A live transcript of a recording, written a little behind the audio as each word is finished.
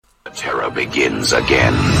Terror begins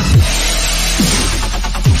again.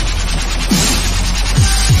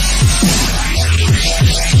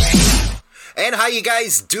 And how you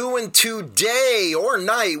guys doing today or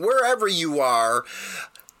night, wherever you are?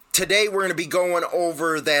 Today we're going to be going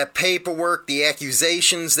over that paperwork, the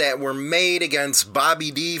accusations that were made against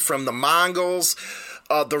Bobby D from the Mongols.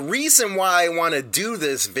 The reason why I want to do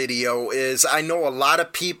this video is I know a lot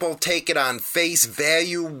of people take it on face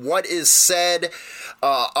value, what is said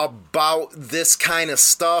about this kind of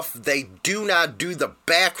stuff. They do not do the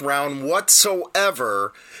background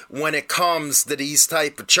whatsoever when it comes to these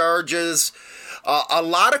type of charges. A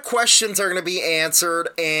lot of questions are going to be answered,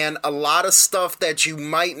 and a lot of stuff that you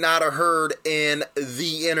might not have heard in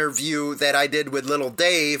the interview that I did with Little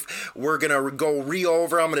Dave, we're going to go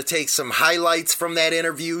re-over. I'm going to take some highlights from that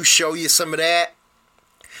interview, show you some of that,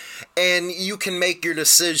 and you can make your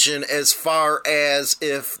decision as far as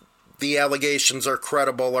if the allegations are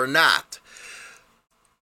credible or not.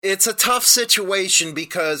 It's a tough situation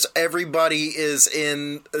because everybody is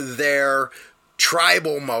in their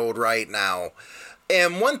tribal mode right now.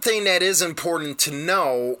 And one thing that is important to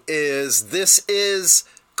know is this is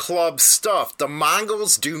club stuff. The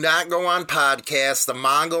Mongols do not go on podcasts. The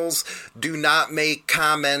Mongols do not make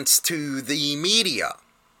comments to the media.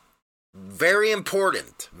 Very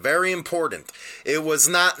important. Very important. It was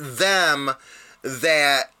not them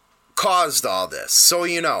that caused all this. So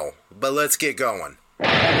you know. But let's get going.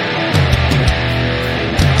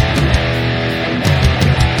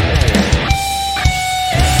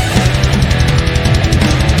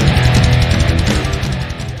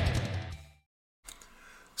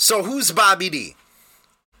 So who's Bobby D?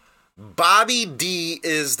 Bobby D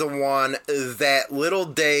is the one that Little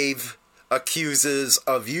Dave accuses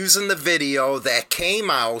of using the video that came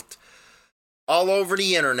out all over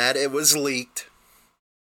the internet. It was leaked.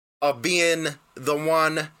 Of being the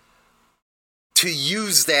one to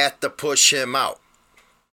use that to push him out.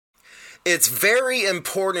 It's very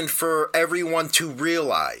important for everyone to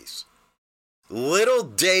realize Little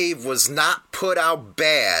Dave was not put out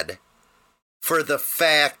bad for the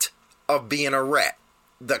fact of being a rat.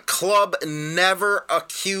 The club never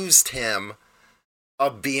accused him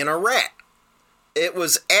of being a rat. It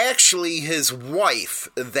was actually his wife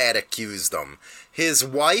that accused him. His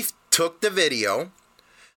wife took the video,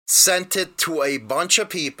 sent it to a bunch of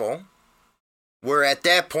people, where at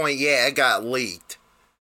that point, yeah, it got leaked.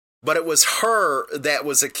 But it was her that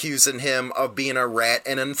was accusing him of being a rat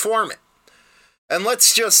and informant. And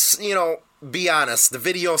let's just, be honest, the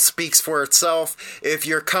video speaks for itself. If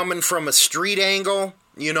you're coming from a street angle,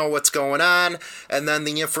 you know what's going on. And then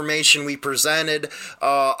the information we presented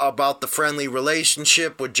about the friendly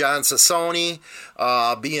relationship with John Sassoni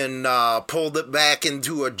being pulled back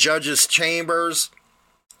into a judge's chambers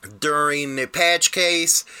during the Patch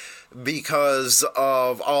case because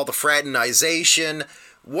of all the fraternization,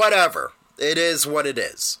 whatever. It is what it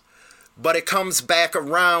is. But it comes back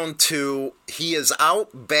around to he is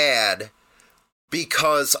out bad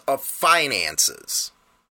because of finances,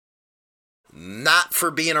 not for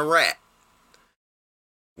being a rat.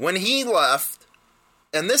 When he left,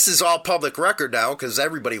 and this is all public record now because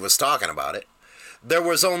everybody was talking about it, there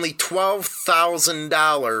was only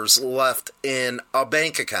 $12,000 left in a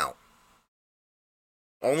bank account.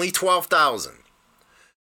 Only $12,000.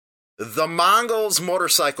 The Mongols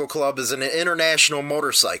Motorcycle Club is an international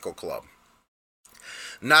motorcycle club.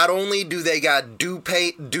 Not only do they got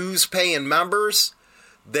dues paying members,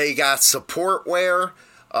 they got support wear,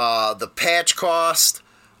 the patch cost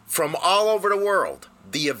from all over the world.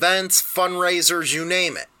 The events, fundraisers, you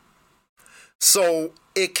name it. So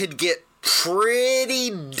it could get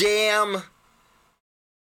pretty damn,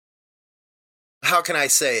 how can I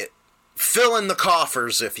say it? Fill in the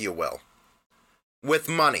coffers, if you will, with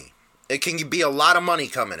money. It can be a lot of money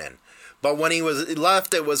coming in. But when he was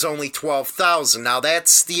left, it was only $12,000. Now,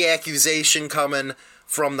 that's the accusation coming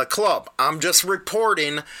from the club. I'm just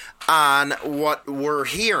reporting on what we're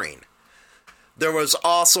hearing. There was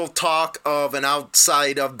also talk of an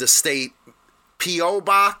outside of the state P.O.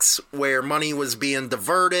 box where money was being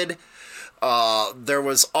diverted. There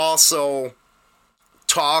was also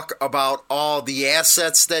talk about all the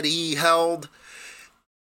assets that he held.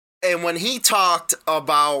 And when he talked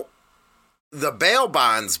about the bail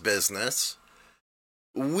bonds business,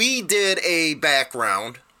 we did a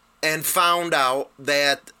background and found out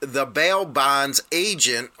that the bail bonds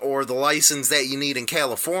agent, or the license that you need in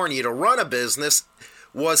California to run a business,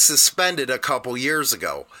 was suspended a couple years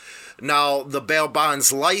ago. Now, the bail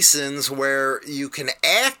bonds license where you can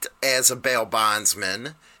act as a bail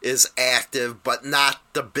bondsman is active, but not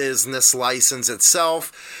the business license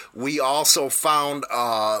itself. We also found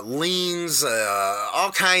liens,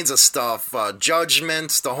 all kinds of stuff,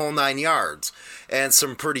 judgments, the whole 9 yards, and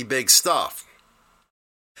some pretty big stuff.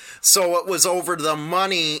 So it was over the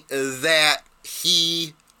money that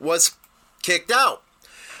he was kicked out.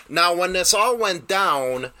 Now, when this all went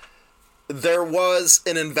down, there was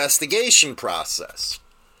an investigation process.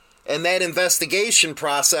 And that investigation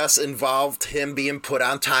process involved him being put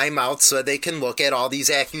on timeout so they can look at all these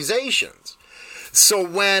accusations. So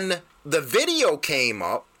when the video came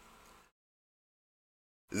up,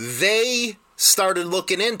 they started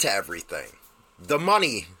looking into everything. The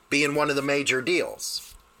money being one of the major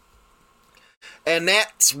deals. And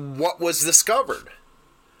that's what was discovered.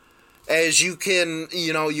 As you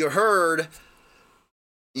heard,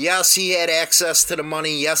 yes, he had access to the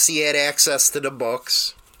money. Yes, he had access to the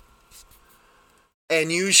books.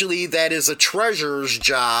 And usually that is a treasurer's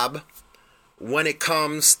job when it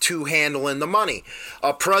comes to handling the money.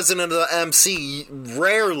 A president of the MC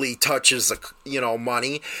rarely touches the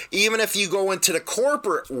money. Even if you go into the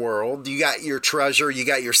corporate world, you got your treasurer, you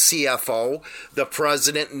got your CFO. The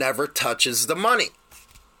president never touches the money.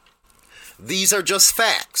 These are just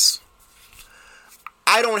facts.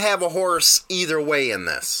 I don't have a horse either way in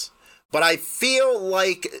this, but I feel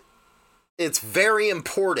like it's very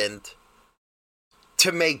important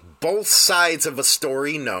to make both sides of a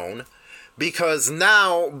story known, because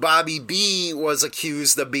now Bobby B was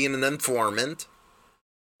accused of being an informant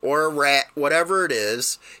or a rat, whatever it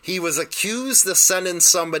is. He was accused of sending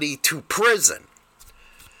somebody to prison.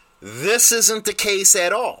 This isn't the case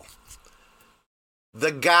at all.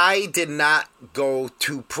 The guy did not go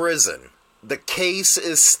to prison. The case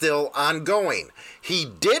is still ongoing. He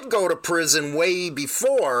did go to prison way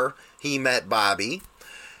before he met Bobby.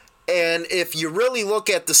 And if you really look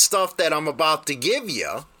at the stuff that I'm about to give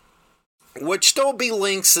you, which there'll be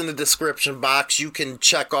links in the description box, you can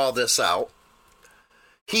check all this out.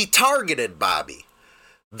 He targeted Bobby.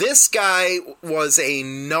 This guy was a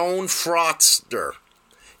known fraudster.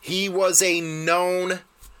 He was a known,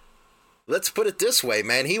 let's put it this way,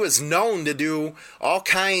 man. He was known to do all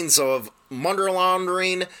kinds of money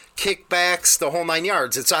laundering, kickbacks, the whole 9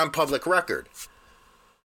 yards. It's on public record.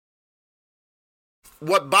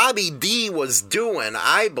 What Bobby D was doing,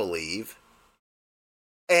 I believe,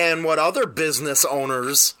 and what other business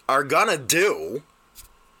owners are gonna do,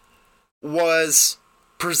 was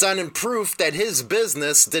presenting proof that his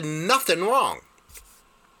business did nothing wrong.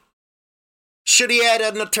 Should he add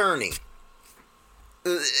an attorney?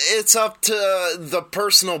 It's up to the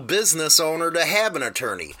personal business owner to have an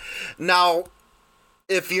attorney. Now,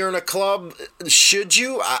 if you're in a club, should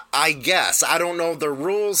you? I guess. I don't know their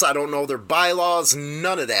rules. I don't know their bylaws.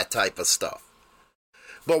 None of that type of stuff.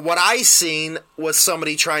 But what I seen was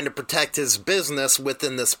somebody trying to protect his business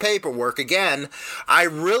within this paperwork. Again, I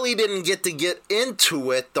really didn't get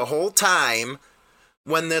into it the whole time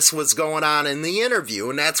when this was going on in the interview.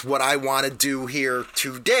 And that's what I want to do here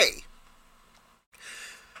today.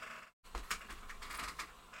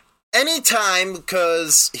 Anytime,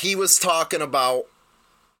 because he was talking about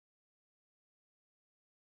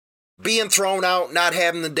being thrown out, not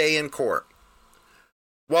having the day in court.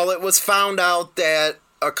 Well, it was found out that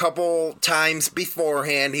a couple times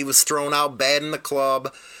beforehand he was thrown out bad in the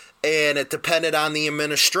club, and it depended on the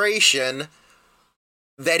administration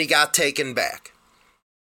that he got taken back.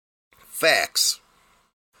 Facts.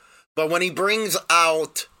 But when he brings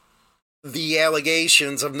out the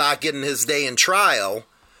allegations of not getting his day in trial,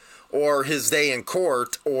 or his day in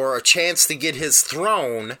court, or a chance to get his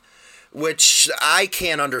throne, which I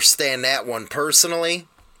can't understand that one personally,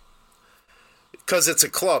 because it's a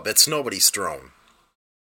club, it's nobody's throne.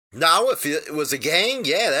 Now, if it was a gang,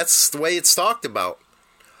 yeah, that's the way it's talked about.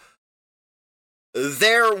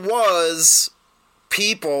 There was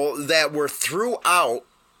people that were threw out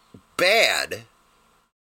bad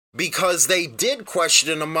because they did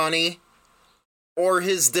question the money or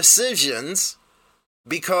his decisions,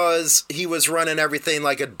 because he was running everything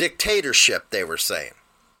like a dictatorship, they were saying.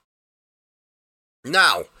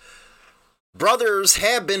 Now, brothers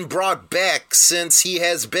have been brought back since he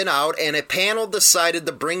has been out, and a panel decided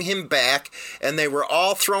to bring him back, and they were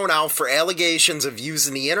all thrown out for allegations of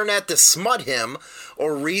using the internet to smut him,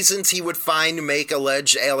 or reasons he would find to make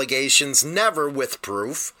alleged allegations, never with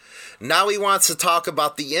proof. Now he wants to talk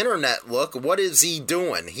about the internet. Look, what is he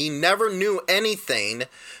doing? He never knew anything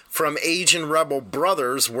from Agent Rebel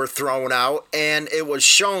brothers were thrown out, and it was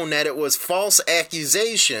shown that it was false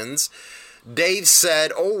accusations. Dave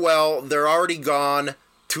said, oh well, they're already gone,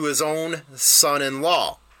 to his own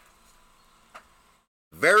son-in-law.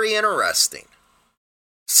 Very interesting.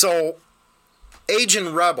 So,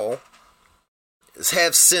 Agent Rebel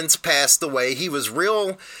have since passed away. He was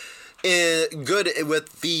real good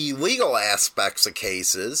with the legal aspects of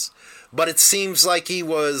cases, but it seems like he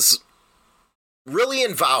was really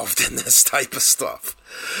involved in this type of stuff.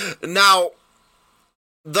 Now,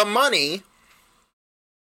 the money,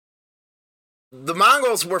 the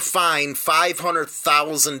Mongols were fined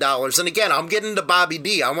 $500,000. And again, I'm getting to Bobby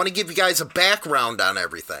D. I want to give you guys a background on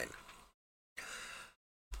everything.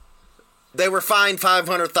 They were fined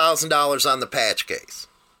 $500,000 on the patch case.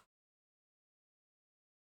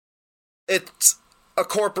 It's a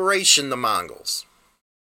corporation, the Mongols.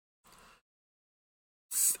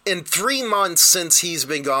 In 3 months since he's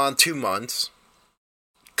been gone, 2 months,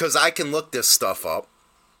 because I can look this stuff up,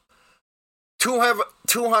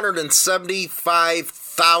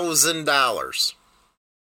 $275,000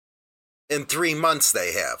 in 3 months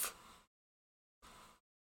they have.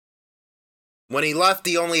 When he left,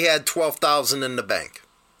 he only had $12,000 in the bank.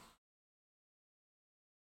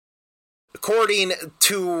 According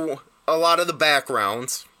to a lot of the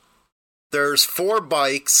backgrounds, there's 4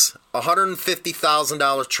 bikes, a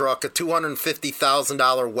 $150,000 truck, a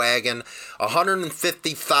 $250,000 wagon, a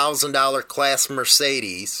 $150,000 class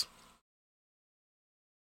Mercedes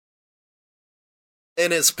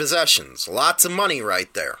in his possessions. Lots of money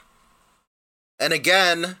right there. And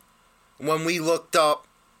again, when we looked up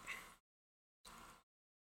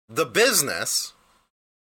the business,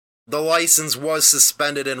 the license was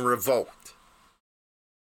suspended and revoked.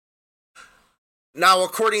 Now,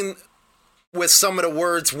 according with some of the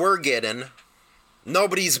words we're getting,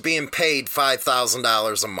 nobody's being paid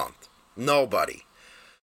 $5,000 a month. Nobody.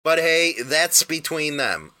 But hey, that's between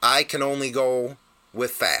them. I can only go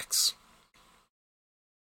with facts.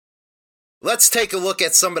 Let's take a look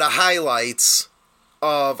at some of the highlights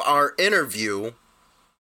of our interview,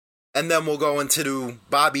 and then we'll go into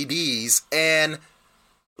Bobby D's, and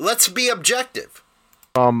let's be objective.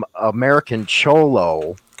 American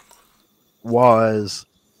Cholo was,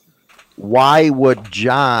 why would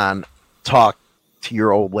John talk to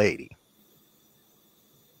your old lady?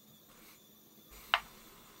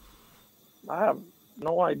 I have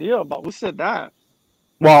no idea about who said that.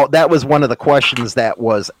 Well, that was one of the questions that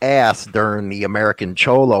was asked during the American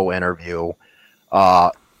Cholo interview.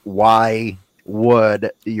 Why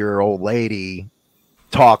would your old lady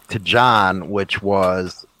talk to John, which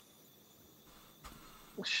was...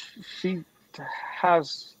 She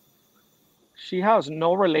has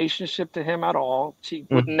no relationship to him at all. She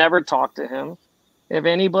would never talk to him. If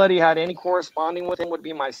anybody had any corresponding with him, would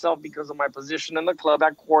be myself, because of my position in the club,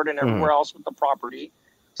 at court, and everywhere else with the property.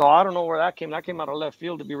 So I don't know where that came. That came out of left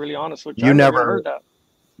field, to be really honest with you. You I never heard that.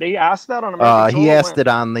 They asked that on American Cholo. He asked it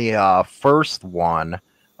on the first one,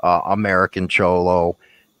 American Cholo,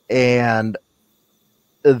 and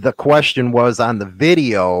the question was on the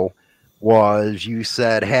video was, you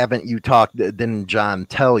said, haven't you talked, didn't John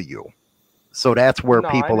tell you? So that's where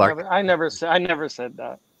people are. I never said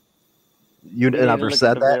that. You never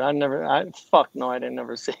said that? I didn't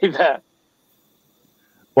never say that.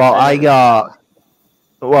 Well,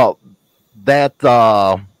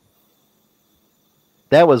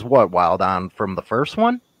 that was what, Wild On, from the first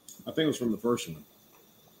one? I think it was from the first one.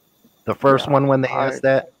 The first one when they asked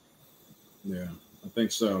that? Yeah, I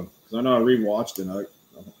think so. Because I know I rewatched it.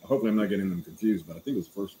 Hopefully I'm not getting them confused, but I think it was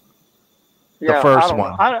the first one. Yeah, the first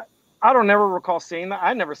one. I don't ever recall saying that.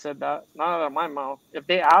 I never said that. Not out of my mouth. If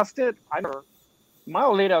they asked it, I never. My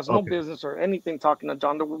old lady has no business or anything talking to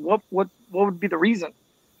John. What would be the reason?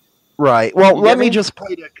 Right. Well, let me just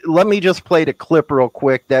play the clip real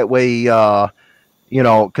quick. That way,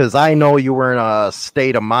 because I know you were in a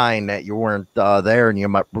state of mind that you weren't there, and you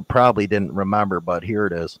probably didn't remember. But here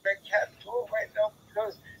it is. I can't do it right now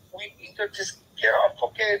because we need to just get our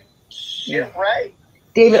fucking shit right.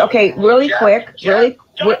 David, okay, really quick. John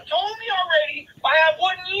told me already. I have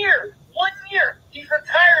 1 year. 1 year. He's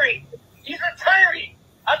retiring.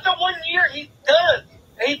 After 1 year, he's done.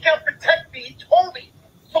 And he can't protect me. He told me.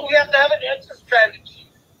 So we have to have an exit strategy.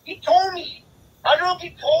 He told me. I don't know if he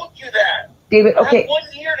told you that. David, okay. 1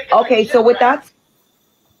 year to get okay, so with right.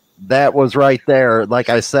 That was right there. Like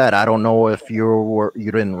I said, I don't know if you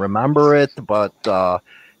didn't remember it, but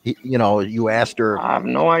you asked her. I have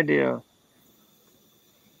no idea.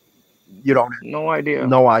 You don't. No idea.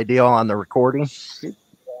 No idea on the recording.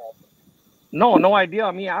 No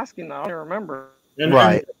idea. Me asking that. I don't remember.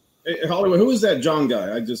 Right. Hey, Hollywood, who is that John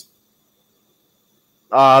guy? That's.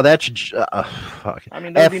 Fuck. I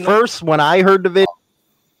mean, at first, when I heard the video.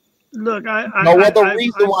 Look, the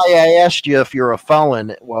reason why I asked you if you're a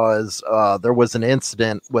felon was there was an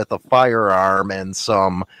incident with a firearm and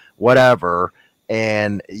some whatever,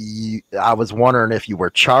 and I was wondering if you were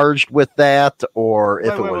charged with that or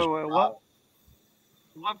if it was.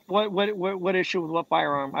 What issue with what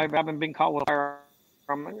firearm? I haven't been caught with a firearm.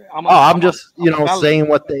 I'm just saying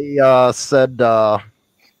what they said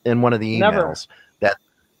in one of the emails. Never. That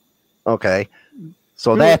okay,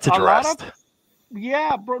 so Dude, that's addressed.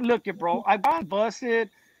 Yeah, bro. Look, bro. I got busted.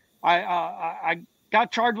 I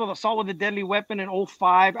got charged with assault with a deadly weapon in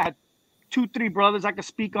 2005. I had 2-3 brothers. I could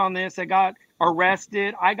speak on this. I got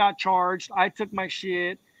arrested. I got charged. I took my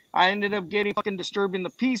shit. I ended up getting fucking disturbing the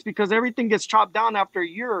peace because everything gets chopped down after a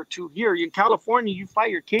year or two. Here in California, you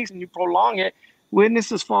fight your case and you prolong it.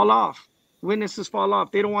 Witnesses fall off.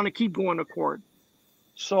 They don't want to keep going to court.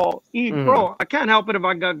 So, bro, I can't help it if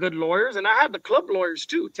I got good lawyers. And I had the club lawyers,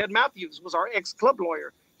 too. Ted Matthews was our ex-club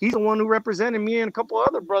lawyer. He's the one who represented me and a couple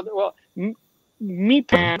other brothers. Well, me,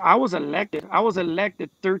 man, I was elected.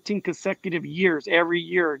 13 consecutive years, every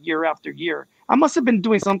year, year after year. I must have been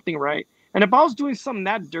doing something right. And if I was doing something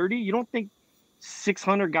that dirty, you don't think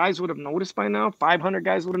 600 guys would have noticed by now? 500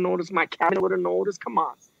 guys would have noticed? My cabinet would have noticed? Come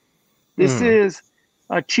on. This is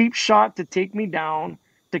a cheap shot to take me down,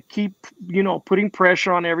 to keep, putting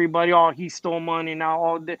pressure on everybody. Oh, he stole money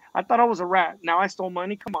now. I thought I was a rat. Now I stole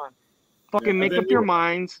money. Come on. Fucking make up your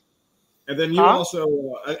minds. And then you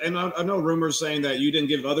also, and I know rumors saying that you didn't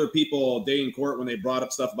give other people a day in court when they brought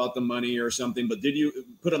up stuff about the money or something, but did you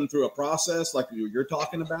put them through a process like you're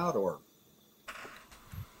talking about, or?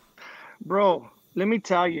 Bro, let me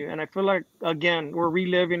tell you, and I feel like, again, we're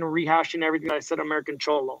reliving and rehashing everything I said American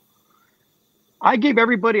Cholo. I gave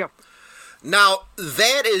everybody Now,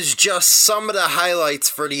 that is just some of the highlights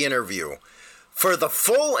for the interview. For the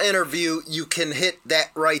full interview, you can hit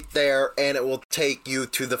that right there, and it will take you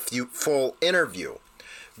to the full interview.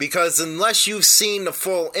 Because unless you've seen the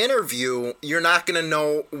full interview, you're not going to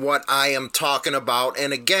know what I am talking about.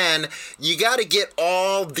 And again, you got to get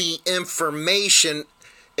all the information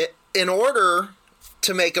in order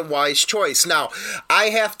to make a wise choice. Now, I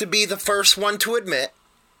have to be the first one to admit,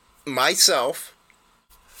 myself,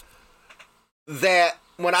 that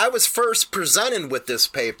when I was first presented with this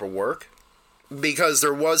paperwork, because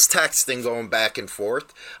there was texting going back and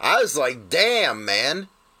forth, I was like, damn, man.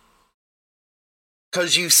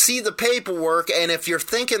 Because you see the paperwork, and if you're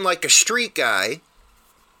thinking like a street guy,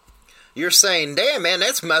 you're saying, damn, man,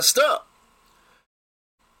 that's messed up.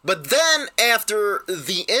 But then, after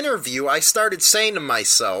the interview, I started saying to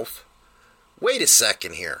myself, wait a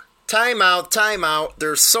second here. Time out.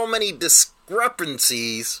 There's so many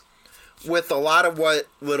discrepancies with a lot of what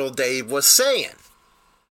little Dave was saying.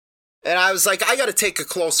 And I was like, I got to take a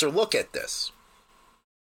closer look at this.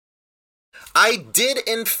 I did,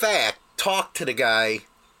 in fact, talk to the guy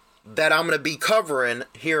that I'm going to be covering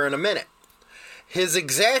here in a minute. His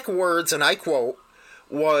exact words, and I quote,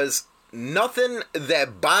 was, nothing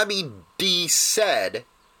that Bobby D said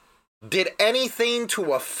did anything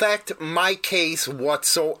to affect my case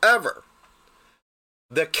whatsoever.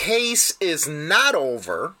 The case is not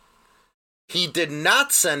over. He did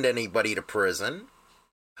not send anybody to prison.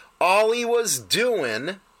 All he was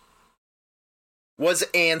doing was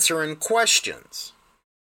answering questions.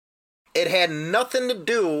 It had nothing to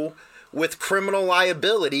do with criminal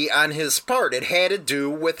liability on his part. It had to do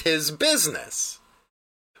with his business.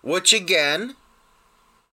 Which, again,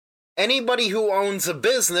 anybody who owns a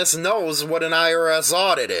business knows what an IRS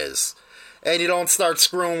audit is. And you don't start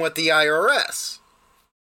screwing with the IRS.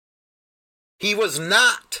 He was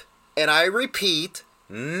not, and I repeat,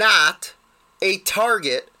 not a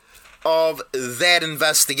target of that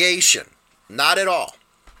investigation. Not at all.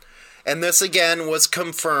 And this, again, was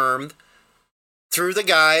confirmed through the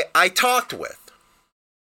guy I talked with.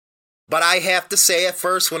 But I have to say, at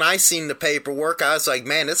first, when I seen the paperwork, I was like,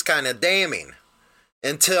 man, it's kind of damning.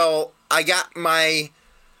 Until I got my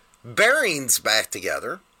bearings back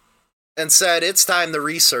together and said, it's time to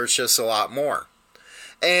research this a lot more.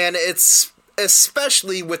 And it's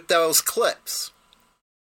especially with those clips.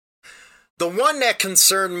 The one that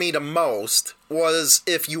concerned me the most was,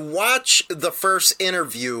 if you watch the first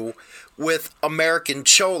interview with American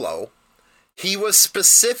Cholo, he was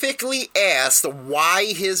specifically asked why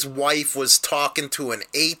his wife was talking to an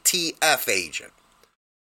ATF agent.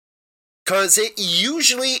 Because it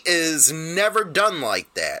usually is never done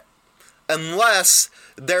like that. Unless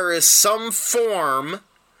there is some form,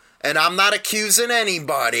 and I'm not accusing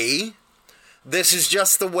anybody, this is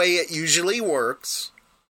just the way it usually works,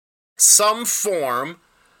 some form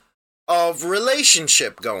of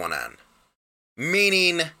relationship going on.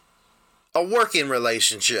 Meaning a working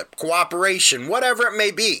relationship, cooperation, whatever it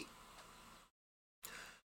may be.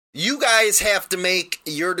 You guys have to make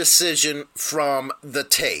your decision from the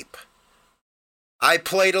tape. I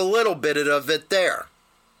played a little bit of it there.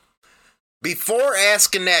 Before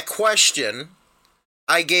asking that question,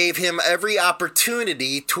 I gave him every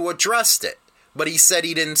opportunity to address it, but he said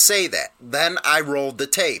he didn't say that. Then I rolled the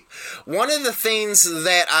tape. One of the things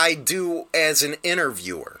that I do as an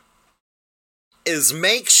interviewer is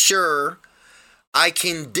make sure I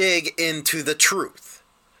can dig into the truth.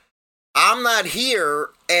 I'm not here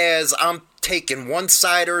as I'm taking one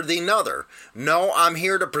side or the other. No, I'm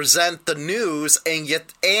here to present the news and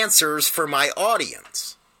get answers for my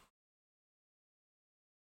audience.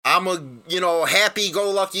 I'm a,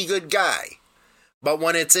 happy-go-lucky good guy. But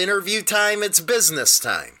when it's interview time, it's business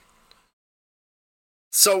time.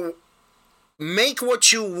 So make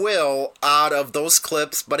what you will out of those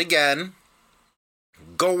clips, but again,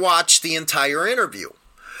 go watch the entire interview.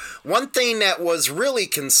 One thing that was really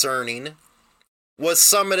concerning was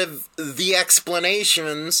some of the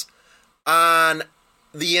explanations on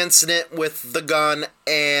the incident with the gun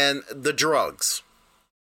and the drugs.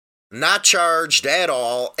 Not charged at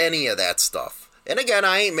all, any of that stuff. And again,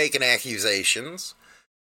 I ain't making accusations,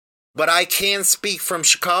 but I can speak from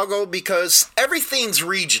Chicago because everything's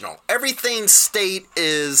regional. Everything's state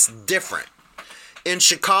is different. In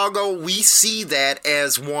Chicago, we see that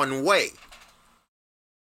as one way.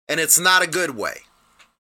 And it's not a good way.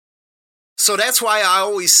 So that's why I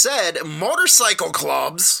always said motorcycle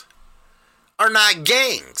clubs are not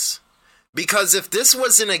gangs. Because if this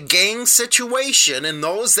was in a gang situation and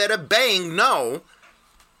those that have banged know,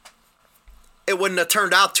 it wouldn't have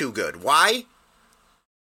turned out too good. Why?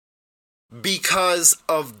 Because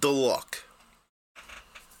of the look.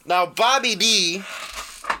 Now, Bobby D,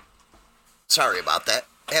 sorry about that.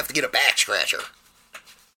 I have to get a back scratcher.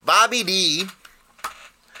 Bobby D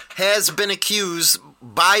has been accused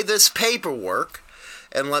by this paperwork,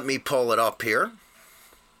 and let me pull it up here,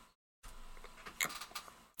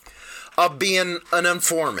 of being an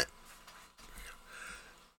informant.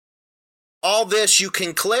 All this you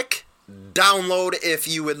can click, download if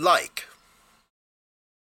you would like.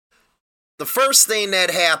 The first thing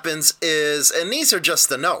that happens is, and these are just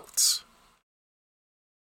the notes.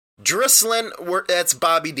 Drislin, that's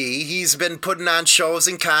Bobby D. He's been putting on shows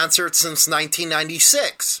and concerts since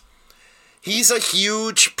 1996. He's a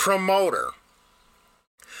huge promoter.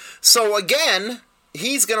 So again,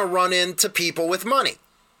 he's going to run into people with money.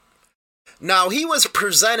 Now, he was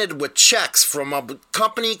presented with checks from a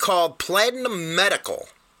company called Platinum Medical,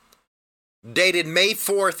 dated May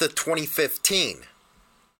 4th of 2015.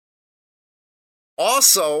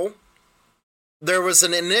 Also, there was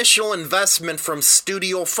an initial investment from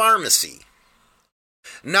Studio Pharmacy.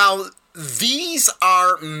 Now, these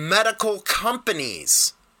are medical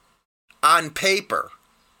companies on paper.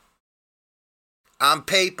 On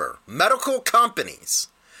paper. Medical companies.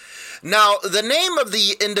 Now, the name of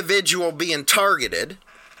the individual being targeted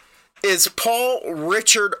is Paul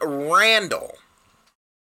Richard Randall.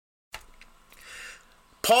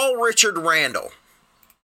 Paul Richard Randall.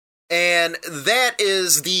 And that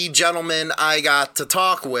is the gentleman I got to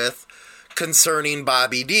talk with concerning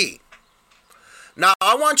Bobby D. Now,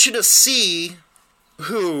 I want you to see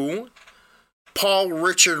who Paul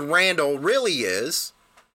Richard Randall really is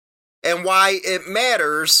and why it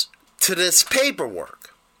matters to this paperwork.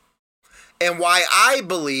 And why I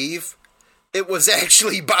believe it was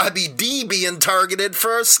actually Bobby D being targeted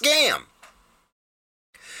for a scam.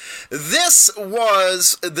 This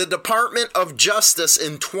was the Department of Justice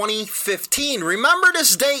in 2015. Remember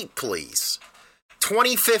this date, please.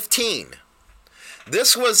 2015.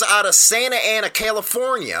 This was out of Santa Ana,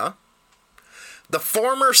 California. The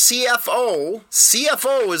former CFO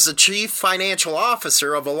is the Chief Financial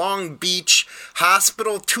Officer of a Long Beach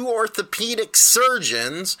hospital. 2 orthopedic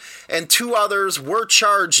surgeons and 2 others were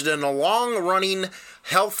charged in a long-running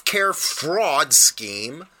healthcare fraud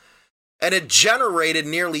scheme, and it generated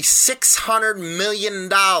nearly $600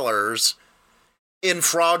 million in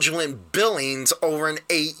fraudulent billings over an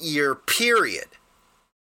 8-year period.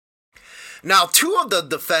 Now, 2 of the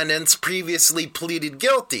defendants previously pleaded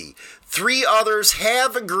guilty. 3 others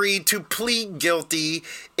have agreed to plead guilty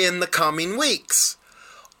in the coming weeks.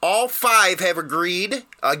 All 5 have agreed,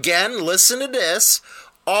 again, listen to this,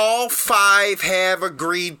 all 5 have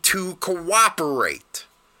agreed to cooperate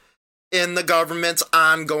in the government's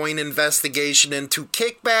ongoing investigation into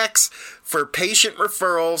kickbacks for patient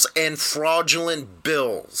referrals and fraudulent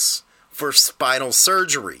bills for spinal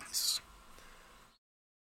surgeries.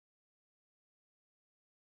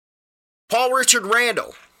 Paul Richard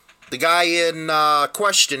Randall, the guy in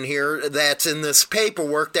question here that's in this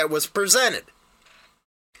paperwork that was presented.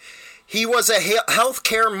 He was a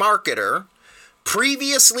healthcare marketer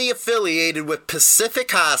previously affiliated with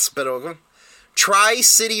Pacific Hospital,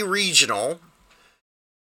 Tri-City Regional,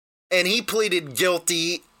 and he pleaded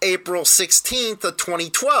guilty April 16th of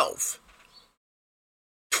 2012.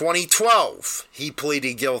 2012, he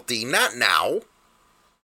pleaded guilty, not now.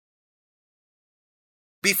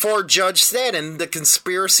 Before Judge Stanton, the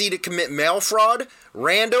conspiracy to commit mail fraud,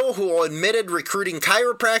 Randall, who admitted recruiting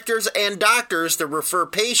chiropractors and doctors to refer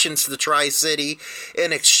patients to Tri-City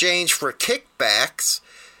in exchange for kickbacks,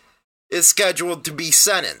 is scheduled to be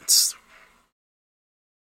sentenced.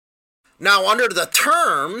 Now, under the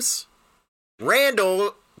terms,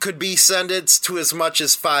 Randall could be sentenced to as much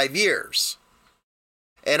as 5 years.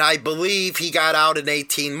 And I believe he got out in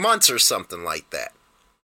 18 months or something like that.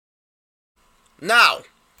 Now,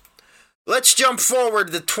 let's jump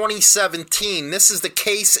forward to 2017. This is the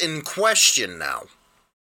case in question now.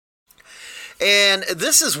 And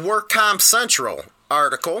this is WorkComp Central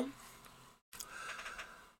article.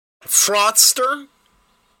 Fraudster,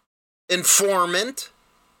 informant,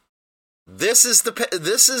 this is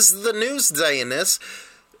the news day in this,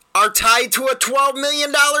 are tied to a $12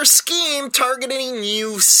 million scheme targeting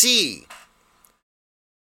UC.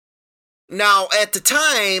 Now, at the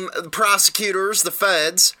time, the prosecutors, the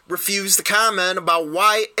feds, refused to comment about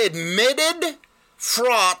why admitted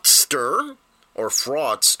fraudster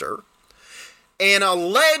and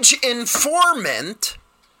alleged informant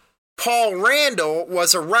Paul Randall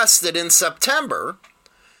was arrested in September,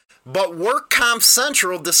 but WorkComp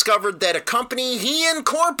Central discovered that a company he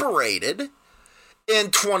incorporated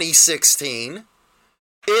in 2016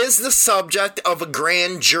 is the subject of a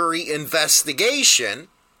grand jury investigation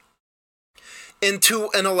into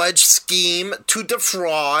an alleged scheme to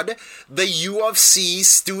defraud the UFC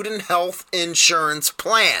student health insurance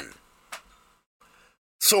plan.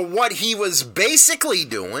 So what he was basically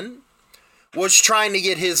doing was trying to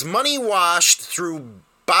get his money washed through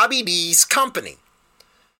Bobby D's company.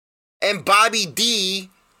 And Bobby D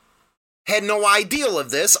had no idea of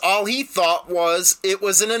this. All he thought was it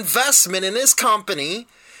was an investment in his company,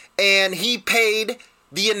 and he paid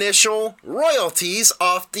the initial royalties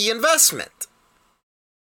off the investment.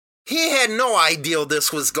 He had no idea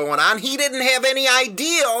this was going on. He didn't have any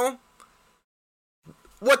idea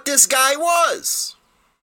what this guy was.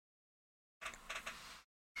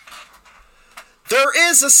 There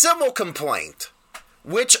is a civil complaint,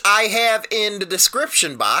 which I have in the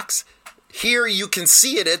description box. Here you can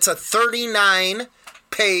see it. It's a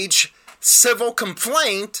 39-page civil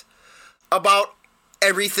complaint about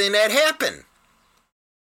everything that happened.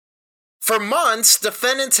 For months,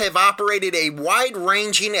 defendants have operated a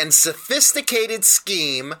wide-ranging and sophisticated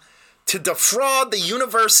scheme to defraud the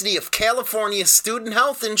University of California Student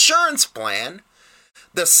Health Insurance Plan,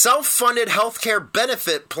 the self-funded healthcare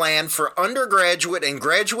benefit plan for undergraduate and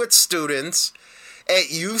graduate students at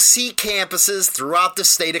UC campuses throughout the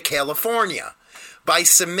state of California, by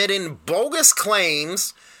submitting bogus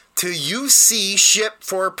claims to UC Ship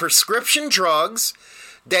for prescription drugs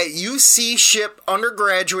that UC Ship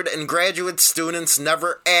undergraduate and graduate students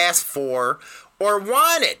never asked for or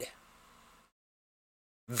wanted.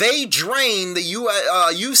 They drained the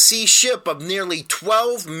UC Ship of nearly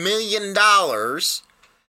 $12 million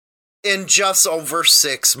in just over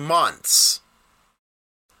 6 months.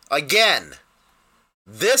 Again,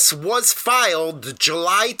 this was filed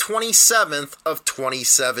July 27th of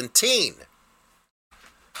 2017.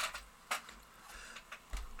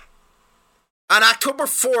 On October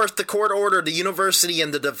 4th, the court ordered the university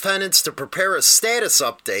and the defendants to prepare a status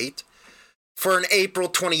update for an April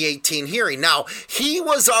 2018 hearing. Now, he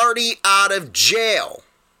was already out of jail.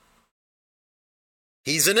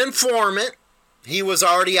 He's an informant. He was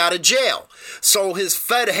already out of jail. So his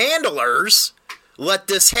Fed handlers let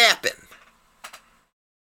this happen.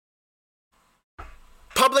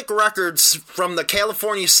 Public records from the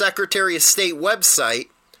California Secretary of State website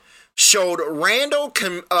showed Randall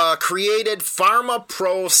created Pharma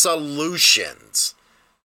Pro Solutions.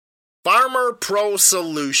 Pharma Pro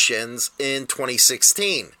Solutions in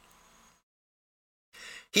 2016.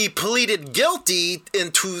 He pleaded guilty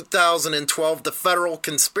in 2012 to federal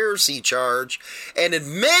conspiracy charge and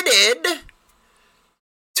admitted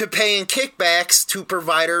to paying kickbacks to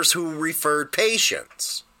providers who referred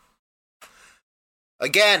patients.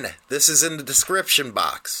 Again, this is in the description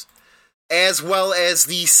box, as well as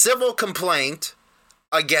the civil complaint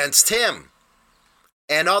against him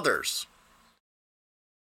and others.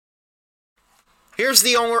 Here's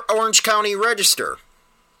the Orange County Register.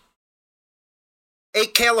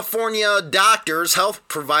 8 California doctors, health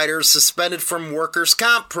providers suspended from workers'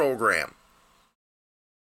 comp program.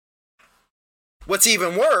 What's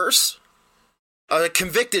even worse, a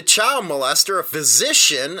convicted child molester, a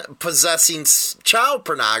physician possessing child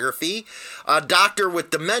pornography, a doctor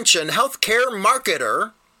with dementia, and healthcare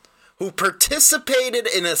marketer who participated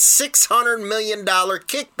in a $600 million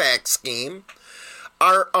kickback scheme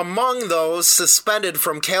are among those suspended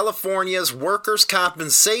from California's workers'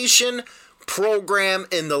 compensation program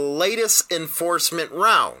in the latest enforcement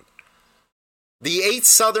round. The 8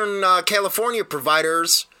 Southern California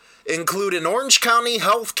providers include an Orange County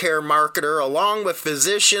healthcare marketer along with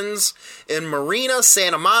physicians in Marina,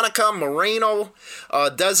 Santa Monica, Moreno,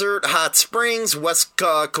 Desert Hot Springs, West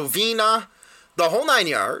Covina, the whole 9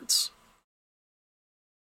 yards.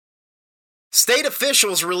 State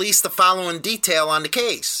officials released the following detail on the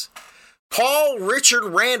case. Paul Richard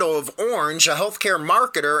Randall of Orange, a healthcare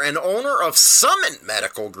marketer and owner of Summit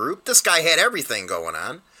Medical Group, this guy had everything going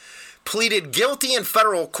on, pleaded guilty in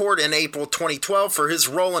federal court in April 2012 for his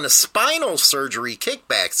role in a spinal surgery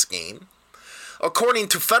kickback scheme. According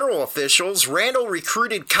to federal officials, Randall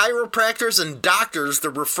recruited chiropractors and doctors to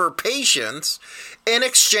refer patients in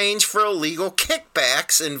exchange for illegal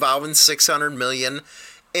kickbacks involving $600 million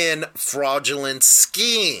in fraudulent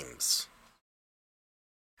schemes.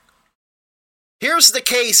 Here's the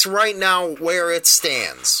case right now where it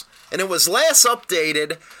stands. And it was last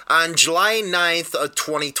updated on July 9th of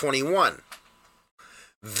 2021.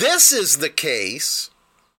 This is the case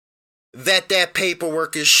that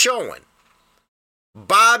paperwork is showing.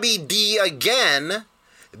 Bobby D, again,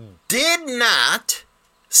 did not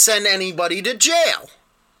send anybody to jail.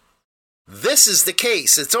 This is the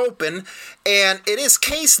case. It's open, and it is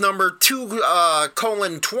case number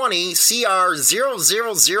 2:20 CR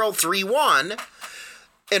 00031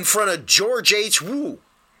 in front of George H. Wu.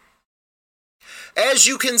 As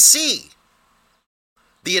you can see,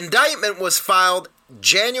 the indictment was filed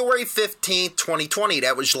January 15th, 2020.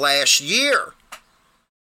 That was last year.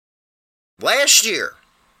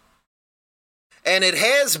 And it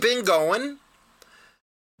has been going.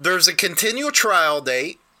 There's a continual trial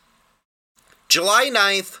date, July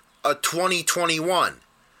 9th of 2021.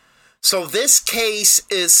 So this case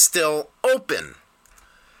is still open.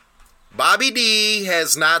 Bobby D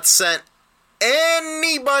has not sent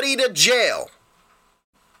anybody to jail.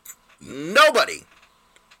 Nobody.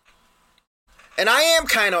 And I am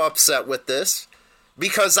kind of upset with this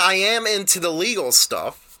because I am into the legal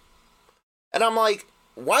stuff. And I'm like,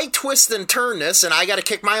 why twist and turn this? And I got to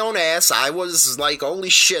kick my own ass. I was like, holy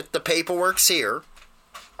shit, the paperwork's here.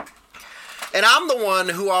 And I'm the one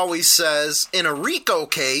who always says, in a RICO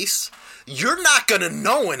case, you're not going to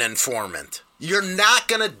know an informant. You're not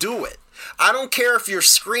going to do it. I don't care if you're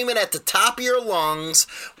screaming at the top of your lungs,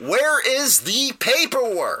 where is the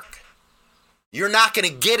paperwork? You're not going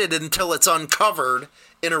to get it until it's uncovered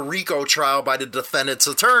in a RICO trial by the defendant's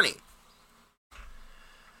attorney.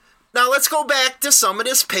 Now let's go back to some of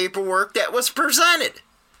this paperwork that was presented.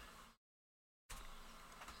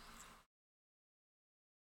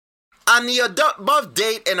 On the above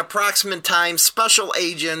date and approximate time, special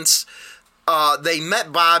agents, they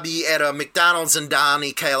met Bobby at a McDonald's in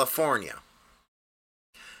Downey, California.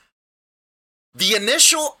 The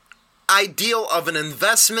initial ideal of an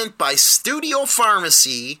investment by Studio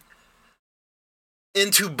Pharmacy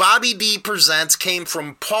into Bobby D Presents came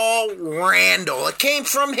from Paul Randall. It came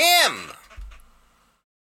from him.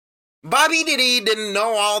 Bobby D didn't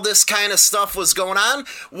know all this kind of stuff was going on.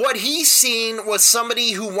 What he seen was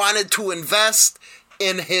somebody who wanted to invest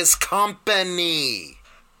in his company.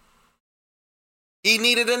 He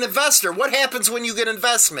needed an investor. What happens when you get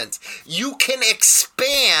investment? You can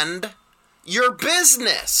expand your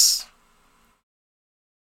business.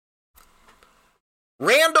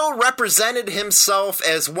 Randall represented himself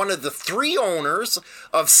as one of the 3 owners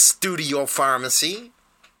of Studio Pharmacy.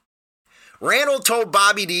 Randall told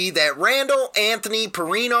Bobby D that Randall, Anthony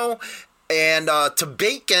Perino, and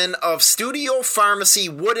Tabakin of Studio Pharmacy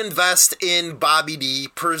would invest in Bobby D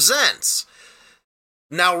Presents.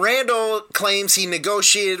 Now, Randall claims he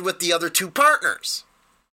negotiated with the other 2 partners.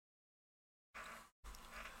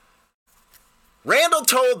 Randall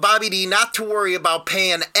told Bobby D not to worry about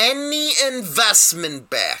paying any investment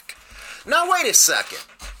back. Now, wait a second.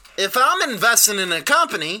 If I'm investing in a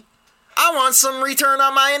company, I want some return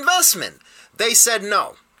on my investment. They said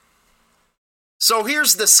no. So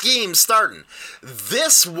here's the scheme starting.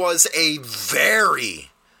 This was a very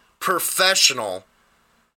professional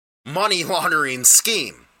money laundering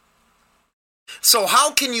scheme. So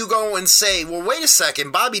how can you go and say, well, wait a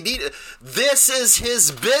second, Bobby D, this is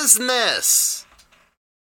his business.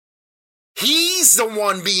 He's the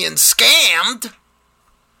one being scammed.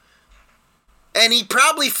 And he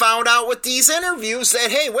probably found out with these interviews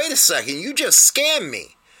that, hey, wait a second, you just scammed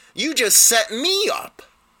me. You just set me up.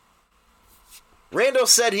 Randall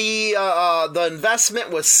said the investment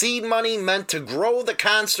was seed money meant to grow the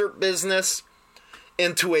concert business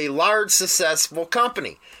into a large, successful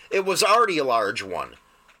company. It was already a large one.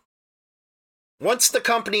 Once the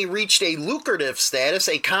company reached a lucrative status,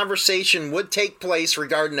 a conversation would take place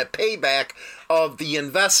regarding a payback of the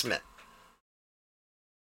investment.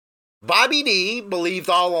 Bobby D believed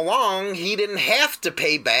all along he didn't have to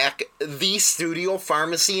pay back the Studio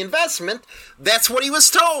Pharmacy investment. That's what he was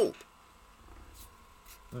told.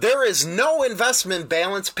 There is no investment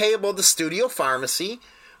balance payable to Studio Pharmacy.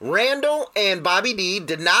 Randall and Bobby D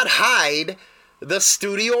did not hide the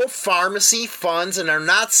Studio Pharmacy funds and are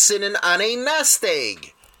not sitting on a nest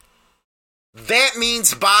egg. That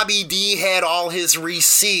means Bobby D had all his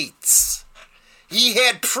receipts. He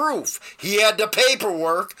had proof. He had the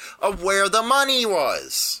paperwork of where the money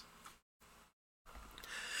was.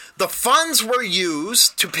 The funds were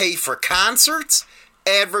used to pay for concerts,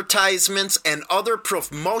 advertisements, and other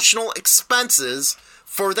promotional expenses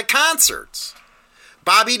for the concerts.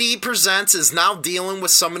 Bobby D Presents is now dealing with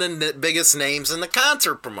some of the biggest names in the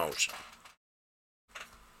concert promotion.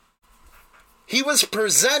 He was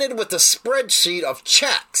presented with a spreadsheet of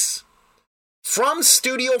checks from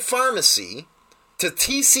Studio Pharmacy to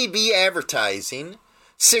TCB Advertising,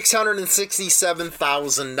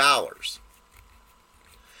 $667,000.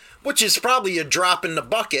 Which is probably a drop in the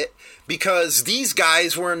bucket because these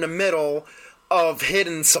guys were in the middle of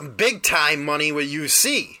hitting some big time money with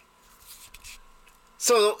UC.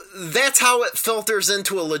 So that's how it filters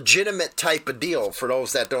into a legitimate type of deal for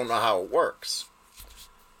those that don't know how it works.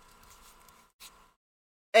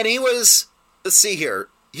 And he was, let's see here,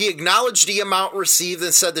 he acknowledged the amount received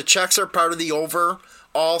and said the checks are part of the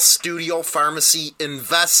overall Studio Pharmacy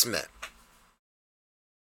investment.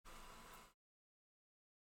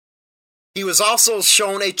 He was also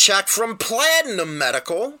shown a check from Platinum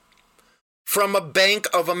Medical from a Bank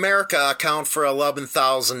of America account for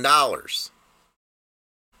 $11,000.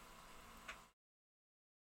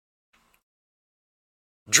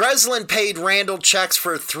 Dreslin paid Randall checks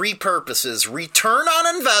for 3 purposes: return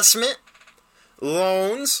on investment,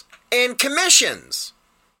 loans, and commissions.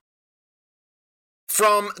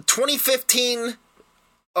 From 2015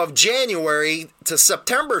 of January to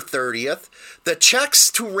September 30th, the checks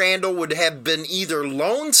to Randall would have been either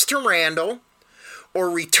loans to Randall or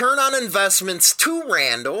return on investments to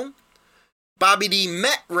Randall. Bobby D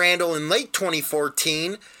met Randall in late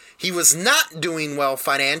 2014. He was not doing well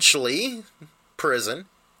financially, prison.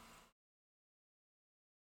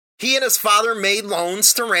 He and his father made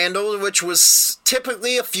loans to Randall, which was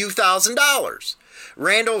typically a few $1,000s.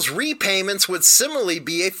 Randall's repayments would similarly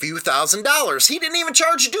be a few $1,000s. He didn't even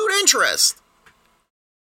charge dude interest.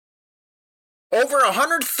 Over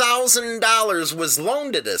 $100,000 was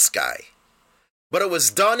loaned to this guy, but it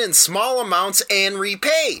was done in small amounts and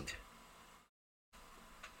repaid.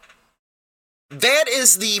 That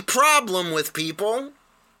is the problem with people.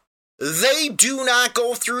 They do not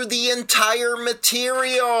go through the entire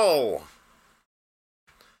material.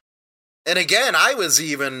 And again, I was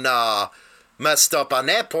even messed up on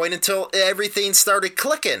that point until everything started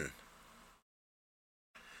clicking.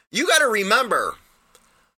 You got to remember,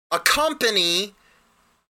 a company,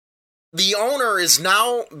 the owner is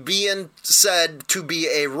now being said to be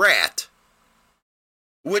a rat,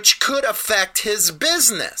 which could affect his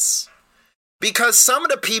business. Because some of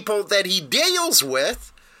the people that he deals with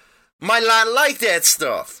might not like that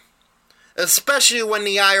stuff, especially when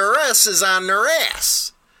the IRS is on their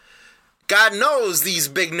ass. God knows these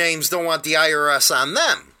big names don't want the IRS on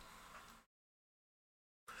them.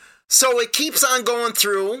 So it keeps on going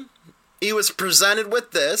through. He was presented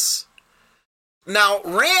with this. Now,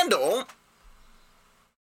 Randall,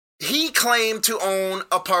 he claimed to own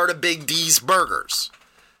a part of Big D's Burgers.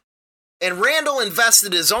 And Randall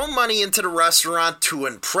invested his own money into the restaurant to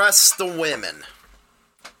impress the women.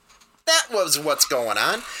 That was what's going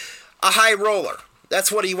on. A high roller.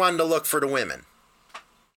 That's what he wanted to look for the women.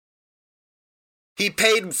 He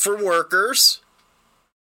paid for workers.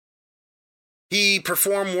 He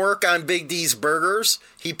performed work on Big D's Burgers.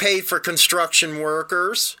 He paid for construction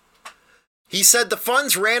workers. He said the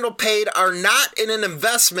funds Randall paid are not in an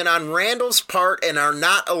investment on Randall's part and are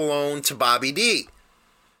not a loan to Bobby D.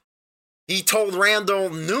 He told Randall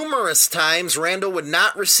numerous times Randall would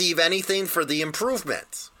not receive anything for the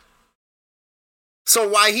improvements. So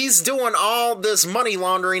while he's doing all this money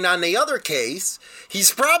laundering on the other case,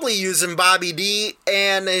 he's probably using Bobby D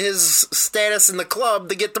and his status in the club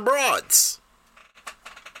to get the broads.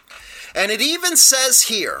 And it even says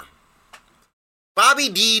here, Bobby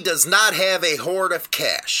D does not have a hoard of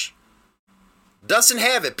cash. Doesn't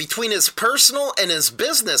have it. Between his personal and his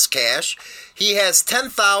business cash, he has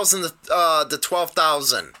 $10,000 to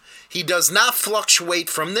 $12,000. He does not fluctuate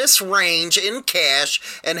from this range in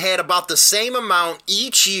cash and had about the same amount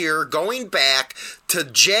each year going back to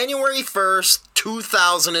January 1st,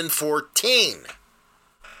 2014.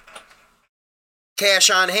 Cash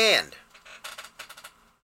on hand.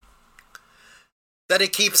 Then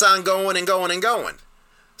it keeps on going and going and going.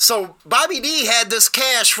 So Bobby D had this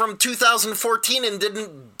cash from 2014 and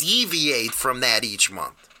didn't deviate from that each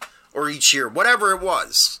month or each year, whatever it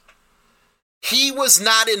was. He was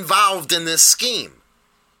not involved in this scheme.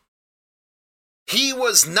 He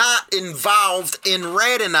was not involved in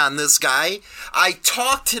ratting on this guy. I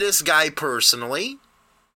talked to this guy personally,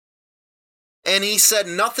 and he said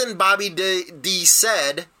nothing Bobby D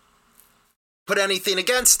said put anything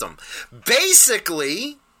against him.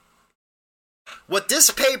 Basically, what this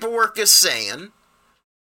paperwork is saying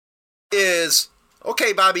is,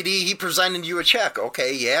 okay, Bobby D, he presented you a check.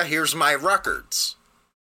 Okay, yeah, here's my records.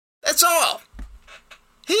 That's all.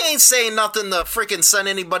 He ain't saying nothing to freaking send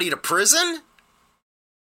anybody to prison.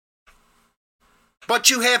 But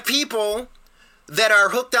you have people that are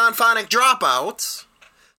hooked on phonic dropouts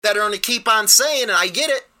that are going to keep on saying, and I get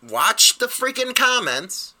it, watch the freaking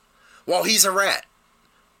comments, well, he's a rat.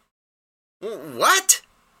 What?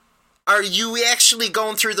 Are you actually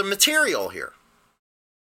going through the material here?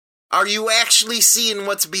 Are you actually seeing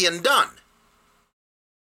what's being done?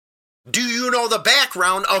 Do you know the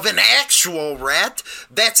background of an actual rat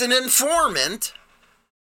that's an informant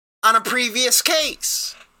on a previous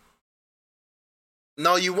case?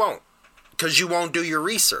 No, you won't, because you won't do your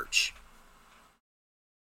research.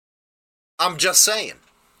 I'm just saying.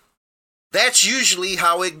 That's usually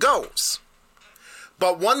how it goes.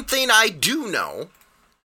 But one thing I do know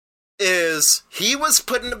is he was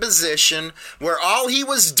put in a position where all he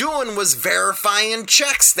was doing was verifying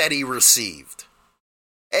checks that he received.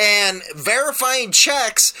 And verifying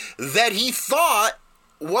checks that he thought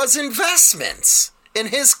was investments in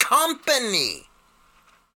his company.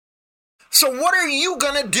 So what are you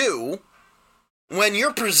going to do when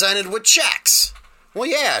you're presented with checks? Well,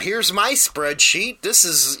 yeah, here's my spreadsheet. This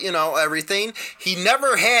is, everything. He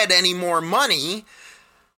never had any more money.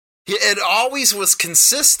 It always was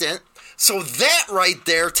consistent. So that right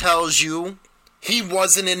there tells you he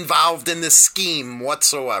wasn't involved in the scheme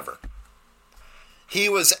whatsoever. He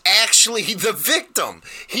was actually the victim.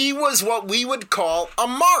 He was what we would call a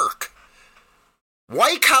mark.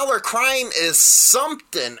 White-collar crime is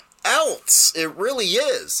something else. It really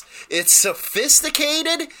is. It's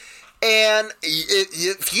sophisticated, and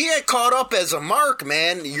if you get caught up as a mark,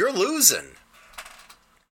 man, you're losing.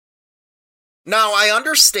 Now, I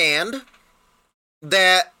understand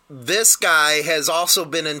that this guy has also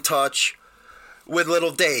been in touch with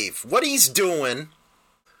Little Dave. What he's doing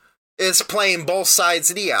is playing both sides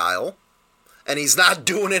of the aisle, and he's not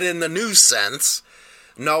doing it in the new sense.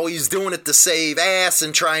 No, he's doing it to save ass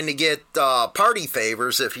and trying to get party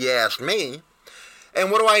favors, if you ask me.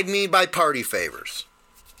 And what do I mean by party favors?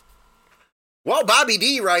 Well, Bobby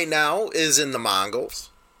D right now is in the Mongols.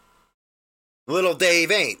 Little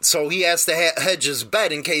Dave ain't, so he has to hedge his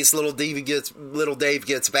bet in case Little Dave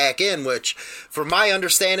gets back in, which, from my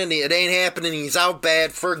understanding, it ain't happening. He's out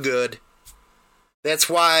bad for good. That's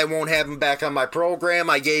why I won't have him back on my program.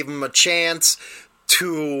 I gave him a chance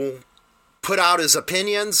to put out his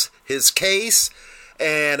opinions, his case,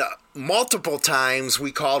 and multiple times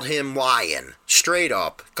we called him lying. Straight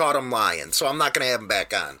up, caught him lying. So I'm not going to have him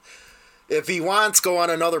back on. If he wants, go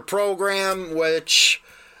on another program, which,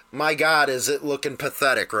 my God, is it looking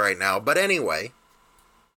pathetic right now. But anyway,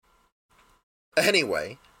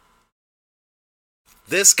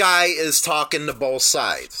 this guy is talking to both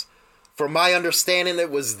sides. From my understanding,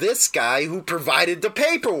 it was this guy who provided the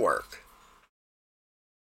paperwork.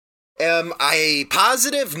 Am I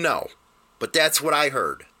positive? No. But that's what I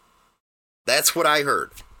heard. That's what I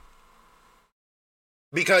heard.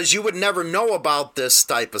 Because you would never know about this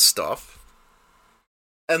type of stuff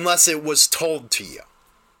unless it was told to you.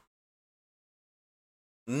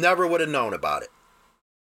 Never would have known about it.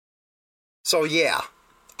 So yeah,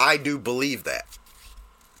 I do believe that.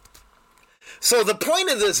 So the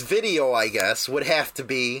point of this video, I guess, would have to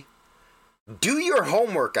be, do your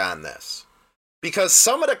homework on this. Because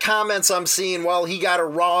some of the comments I'm seeing, well, he got a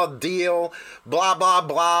raw deal, blah, blah,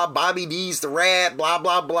 blah, Bobby D's the rat, blah,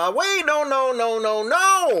 blah, blah. Wait, no.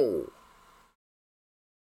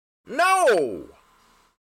 No!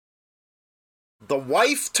 The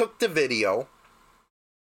wife took the video,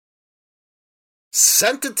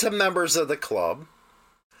 sent it to members of the club,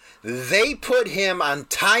 they put him on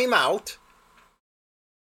timeout,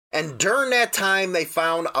 And during that time, they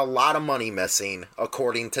found a lot of money missing,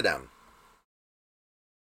 according to them.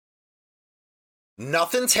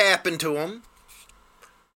 Nothing's happened to them.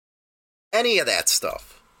 Any of that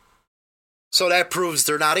stuff. So that proves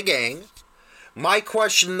they're not a gang. My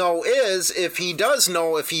question, though, is if he does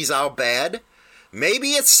know if he's out bad,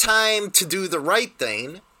 maybe it's time to do the right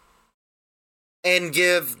thing and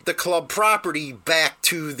give the club property back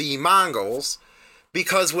to the Mongols,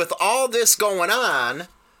 because with all this going on,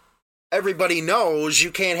 everybody knows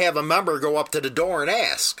you can't have a member go up to the door and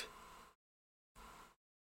ask.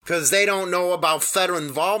 Because they don't know about federal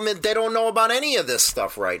involvement. They don't know about any of this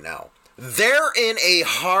stuff right now. They're in a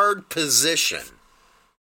hard position.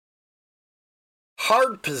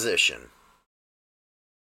 Hard position.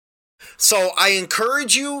 So I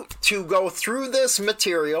encourage you to go through this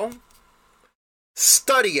material,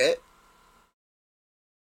 study it,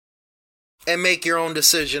 and make your own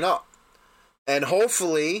decision up. And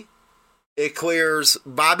hopefully it clears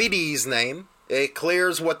Bobby D's name. It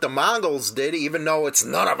clears what the Mongols did, even though it's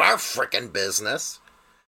none of our frickin' business.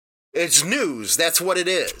 It's news. That's what it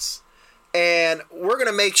is. And we're going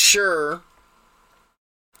to make sure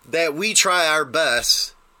that we try our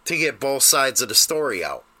best to get both sides of the story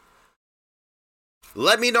out.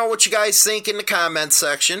 Let me know what you guys think in the comment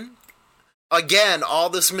section. Again, all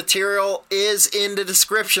this material is in the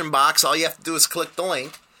description box. All you have to do is click the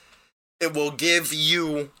link. It will give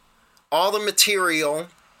you all the material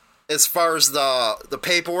as far as the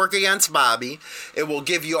paperwork against Bobby. It will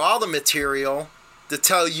give you all the material to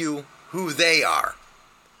tell you who they are.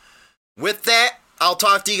 With that, I'll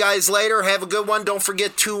talk to you guys later. Have a good one. Don't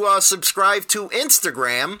forget to subscribe to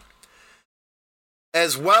Instagram,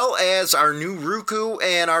 as well as our new Roku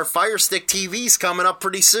and our Fire Stick TVs coming up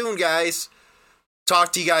pretty soon, guys.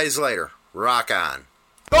 Talk to you guys later. Rock on.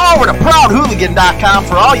 Go over to ProudHooligan.com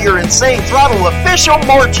for all your Insane Throttle official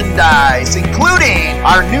merchandise, including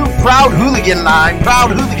our new Proud Hooligan line.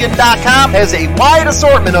 ProudHooligan.com has a wide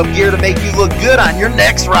assortment of gear to make you look good on your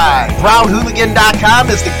next ride. ProudHooligan.com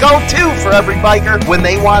is the go-to for every biker when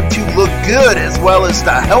they want to look good, as well as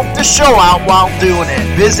to help the show out while doing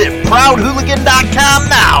it. Visit ProudHooligan.com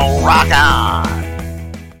now. Rock on.